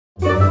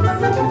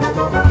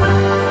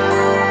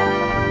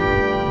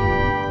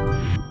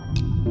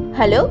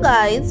Hello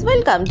guys,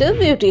 welcome to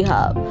Beauty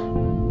Hub.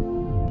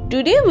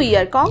 Today we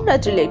are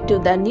congratulating to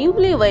the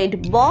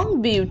newlywed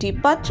Bong Beauty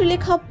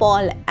Patralekhaa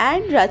Paul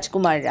and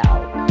Rajkummar Rao.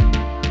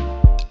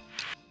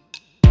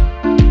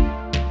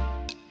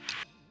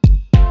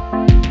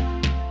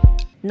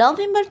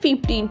 November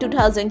 15,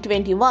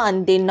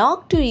 2021, they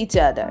knocked to each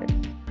other.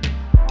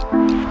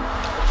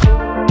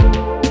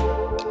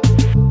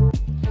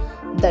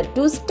 The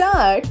two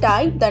stars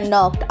tied the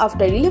knot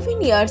after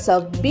 11 years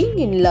of being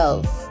in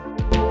love.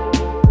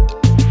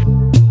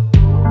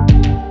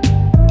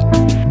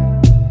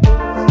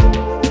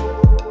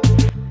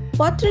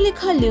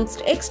 Patralekhaa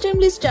looks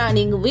extremely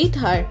stunning with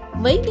her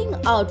wedding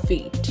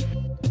outfit.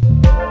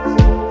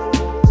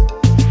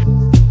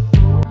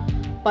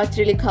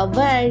 Patralekhaa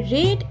wear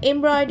red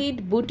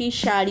embroidered booty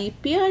sari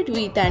paired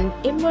with an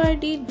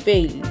embroidered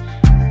veil.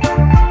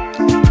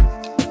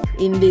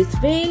 In this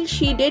veil,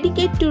 she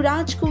dedicated to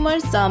Rajkummar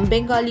some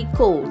Bengali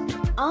quote,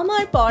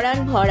 "Amar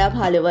poran bhora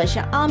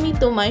bhalobasha ami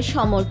tomaয়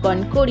সমর্পণ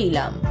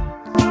করিলাম."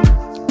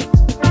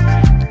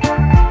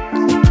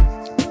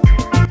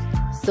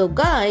 So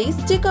guys,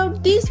 check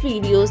out this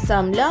video,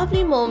 some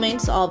lovely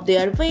moments of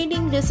their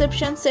wedding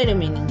reception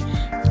ceremony.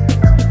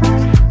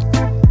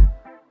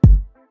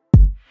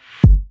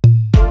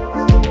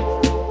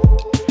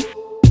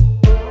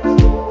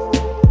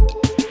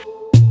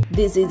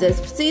 This is a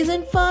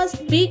season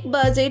first big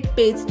budget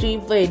pastry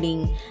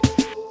wedding.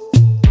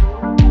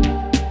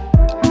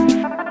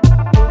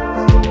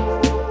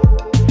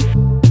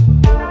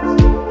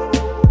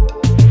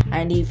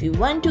 And if you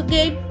want to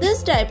get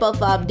this type of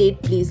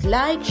update, please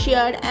like,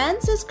 share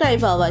and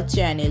subscribe our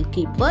channel.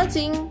 Keep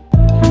watching.